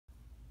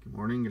Good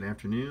morning, good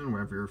afternoon,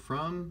 wherever you're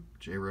from.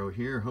 J-Ro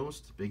here,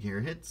 host, Big Hair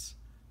Hits,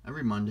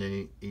 every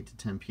Monday, 8 to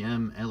 10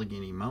 p.m.,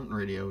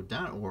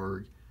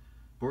 AlleghenyMountainRadio.org.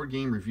 Board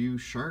game review,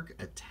 Shark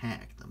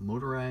Attack, the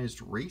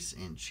motorized race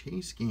and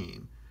chase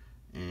game.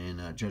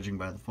 And judging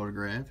by the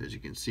photograph, as you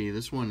can see,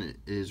 this one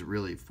is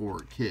really for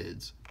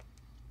kids.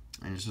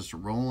 And it's just a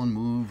roll and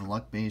move,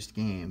 luck-based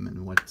game.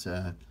 And what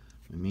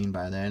we mean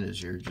by that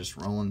is you're just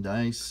rolling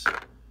dice.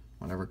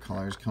 Whatever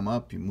colors come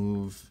up, you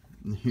move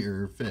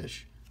your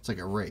fish. It's like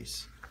a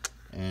race.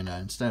 And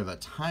instead of a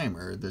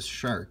timer, this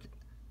shark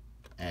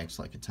acts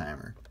like a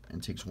timer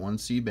and takes 1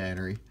 C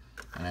battery.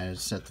 And I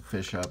just set the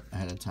fish up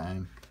ahead of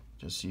time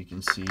just so you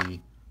can see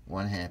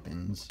what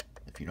happens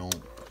if you don't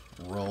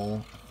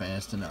roll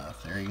fast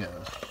enough. There he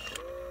goes.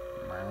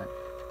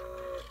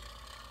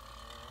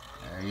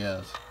 There he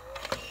goes.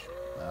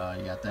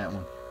 You got that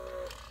one.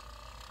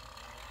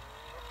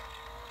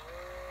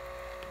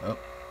 Oh.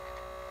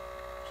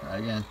 Try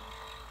again.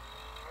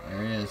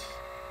 There he is.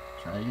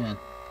 Try again.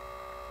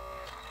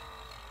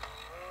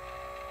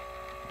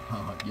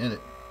 Oh, get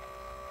it.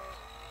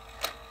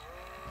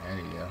 There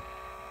you go.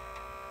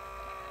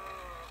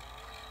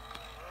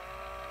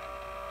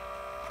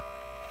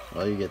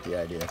 Well, you get the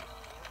idea.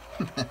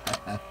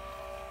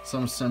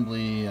 Some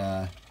assembly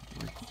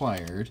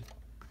required.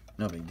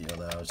 No big deal,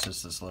 though. It's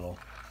just this little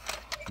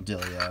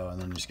dealio,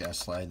 and then you just gotta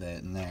slide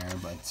that in there.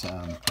 But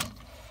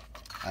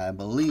I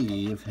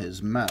believe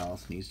his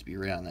mouth needs to be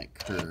right on that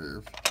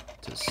curve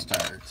to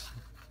start.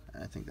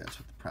 I think that's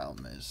what the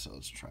problem is. So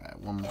let's try it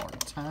one more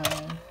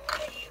time.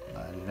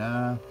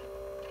 La-di-da.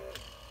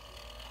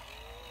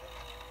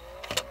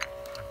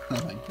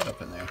 Get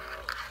up in there.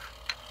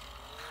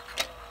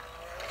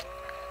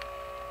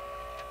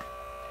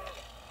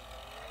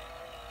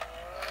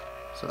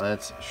 So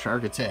that's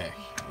Shark Attack.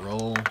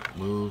 Roll,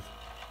 move,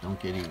 don't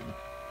get eaten.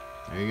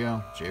 There you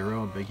go.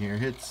 J-Ro, Big Hair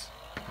Hits.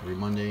 Every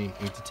Monday,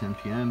 8 to 10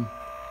 p.m.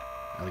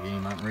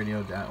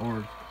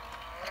 AlleghenyMountainRadio.org.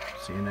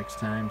 See you next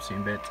time.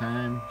 Same bad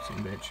time,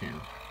 same bad channel.